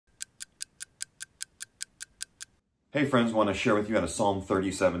Hey friends, want to share with you out of Psalm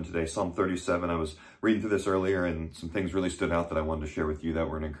 37 today. Psalm 37, I was reading through this earlier and some things really stood out that I wanted to share with you that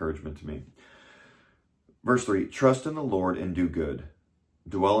were an encouragement to me. Verse 3, trust in the Lord and do good.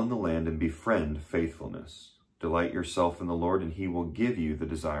 Dwell in the land and befriend faithfulness. Delight yourself in the Lord and he will give you the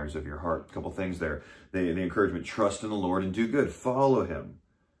desires of your heart. A couple things there. The encouragement, trust in the Lord and do good. Follow him.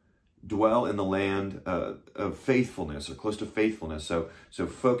 Dwell in the land of faithfulness or close to faithfulness. So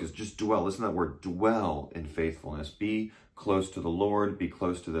focus, just dwell. Listen to that word, dwell in faithfulness. Be close to the Lord. Be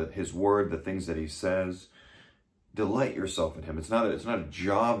close to his word, the things that he says. Delight yourself in him. It's not a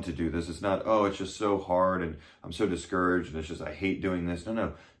job to do this. It's not, oh, it's just so hard and I'm so discouraged and it's just, I hate doing this.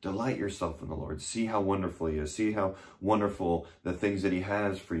 No. Delight yourself in the Lord. See how wonderful he is. See how wonderful the things that he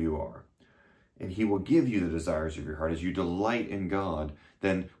has for you are. And he will give you the desires of your heart. As you delight in God,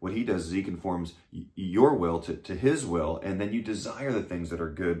 then what he does is he conforms your will to his will, and then you desire the things that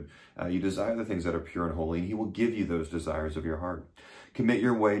are good. You desire the things that are pure and holy, and he will give you those desires of your heart. Commit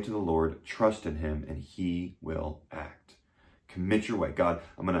your way to the Lord, trust in him, and he will act. Commit your way. God,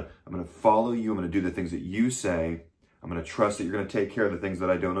 I'm gonna follow you. I'm gonna do the things that you say. I'm gonna trust that you're gonna take care of the things that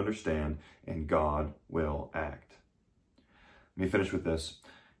I don't understand, and God will act. Let me finish with this.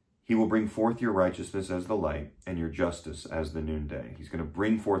 He will bring forth your righteousness as the light and your justice as the noonday. He's going to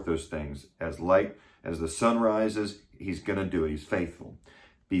bring forth those things as light, as the sun rises. He's going to do it. He's faithful.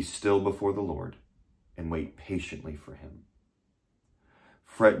 Be still before the Lord and wait patiently for him.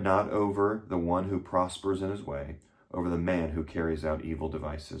 Fret not over the one who prospers in his way, over the man who carries out evil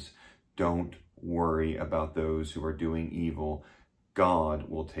devices. Don't worry about those who are doing evil. God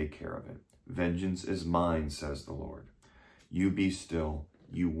will take care of it. Vengeance is mine, says the Lord. You be still.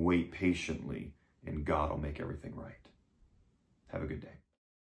 You wait patiently, and God will make everything right. Have a good day.